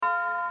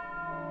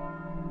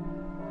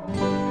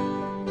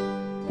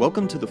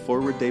Welcome to the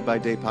Forward Day by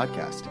Day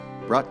podcast,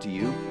 brought to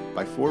you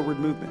by Forward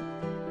Movement.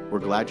 We're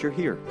glad you're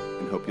here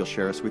and hope you'll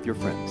share us with your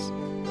friends.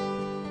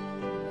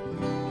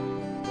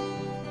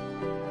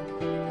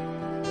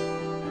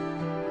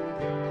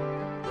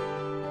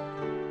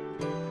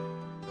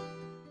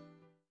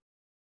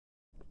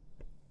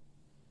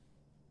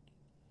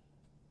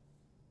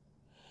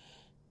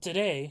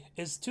 Today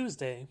is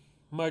Tuesday,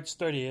 March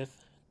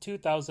 30th,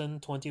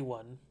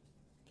 2021.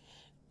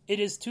 It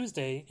is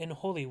Tuesday in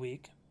Holy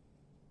Week.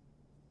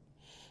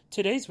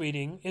 Today's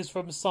reading is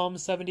from Psalm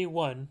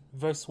 71,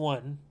 verse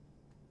 1.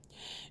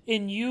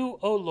 In you,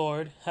 O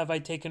Lord, have I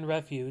taken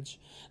refuge.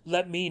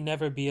 Let me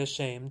never be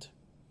ashamed.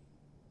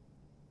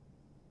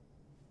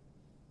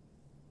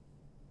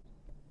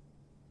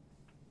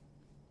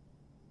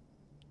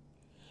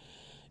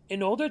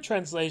 In older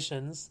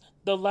translations,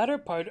 the latter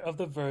part of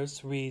the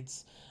verse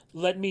reads,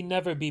 Let me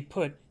never be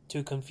put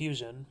to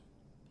confusion.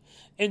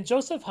 In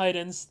Joseph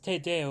Haydn's Te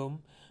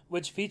Deum,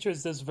 which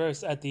features this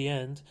verse at the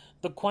end,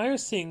 the choir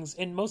sings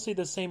in mostly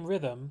the same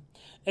rhythm,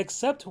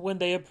 except when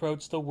they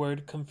approach the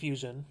word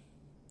confusion.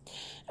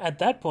 At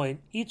that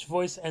point, each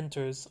voice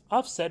enters,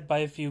 offset by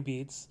a few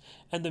beats,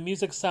 and the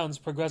music sounds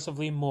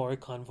progressively more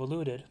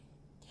convoluted.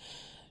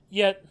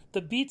 Yet,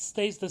 the beat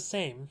stays the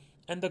same,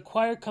 and the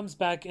choir comes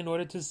back in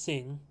order to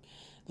sing,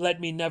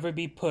 Let me never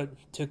be put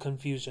to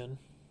confusion.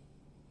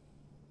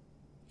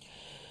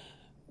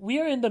 We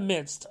are in the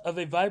midst of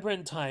a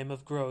vibrant time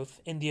of growth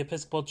in the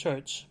Episcopal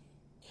Church.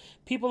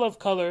 People of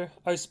color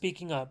are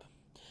speaking up.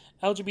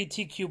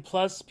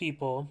 LGBTQ+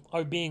 people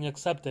are being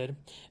accepted,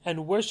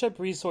 and worship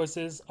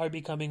resources are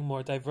becoming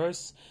more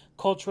diverse,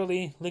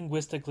 culturally,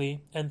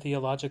 linguistically, and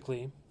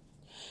theologically.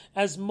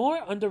 As more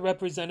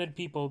underrepresented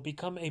people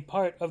become a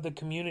part of the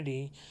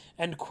community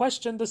and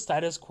question the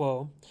status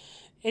quo,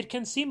 it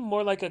can seem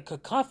more like a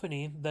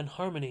cacophony than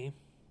harmony.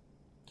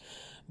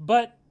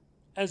 But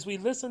as we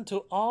listen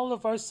to all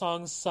of our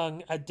songs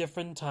sung at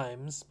different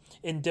times,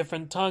 in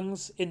different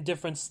tongues, in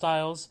different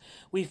styles,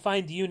 we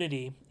find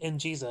unity in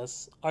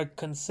Jesus, our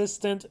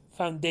consistent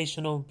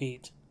foundational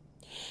beat.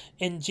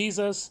 In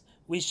Jesus,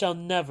 we shall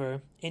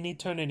never, in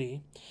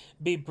eternity,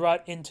 be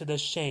brought into the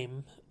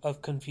shame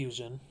of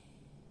confusion.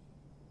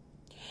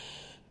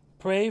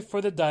 Pray for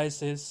the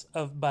Diocese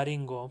of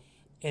Baringo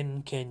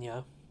in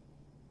Kenya.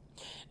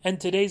 And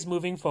today's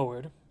moving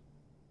forward.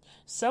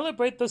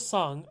 Celebrate the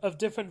song of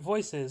different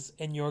voices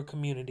in your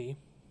community.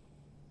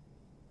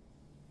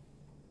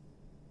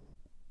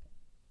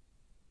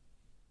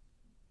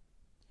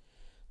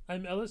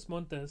 I'm Ellis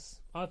Montes,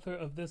 author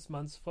of this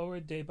month's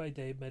Forward Day by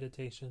Day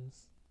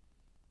Meditations.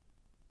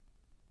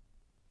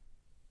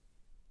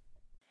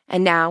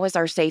 And now, as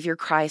our Savior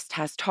Christ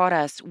has taught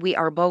us, we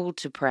are bold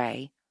to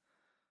pray.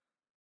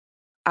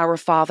 Our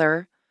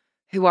Father,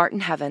 who art in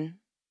heaven,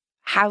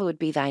 hallowed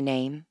be thy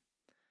name.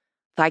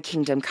 Thy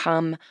kingdom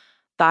come,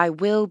 thy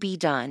will be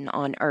done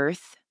on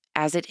earth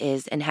as it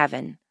is in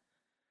heaven.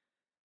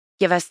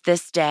 Give us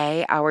this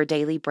day our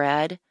daily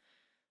bread,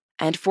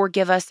 and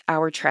forgive us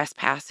our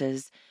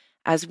trespasses,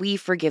 as we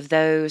forgive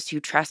those who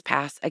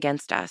trespass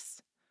against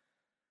us.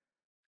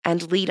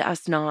 And lead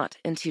us not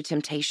into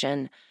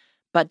temptation,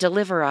 but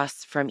deliver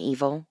us from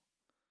evil.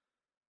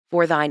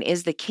 For thine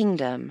is the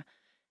kingdom,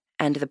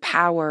 and the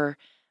power,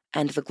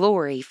 and the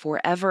glory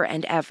forever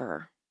and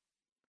ever.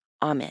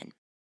 Amen.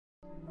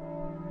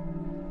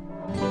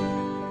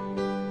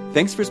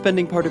 Thanks for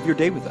spending part of your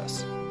day with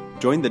us.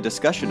 Join the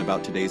discussion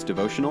about today's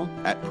devotional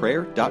at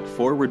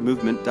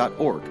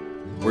prayer.forwardmovement.org,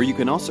 where you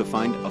can also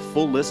find a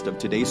full list of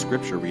today's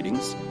scripture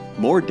readings,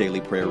 more daily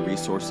prayer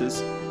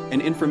resources,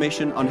 and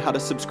information on how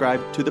to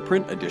subscribe to the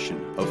print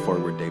edition of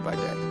Forward Day by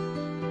Day.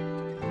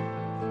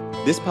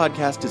 This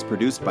podcast is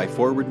produced by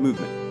Forward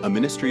Movement, a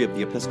ministry of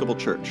the Episcopal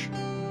Church.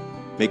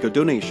 Make a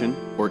donation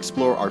or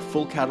explore our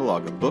full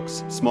catalog of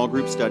books, small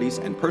group studies,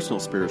 and personal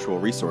spiritual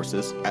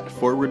resources at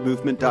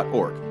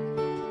forwardmovement.org.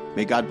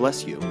 May God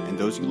bless you and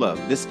those you love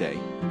this day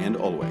and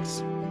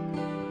always.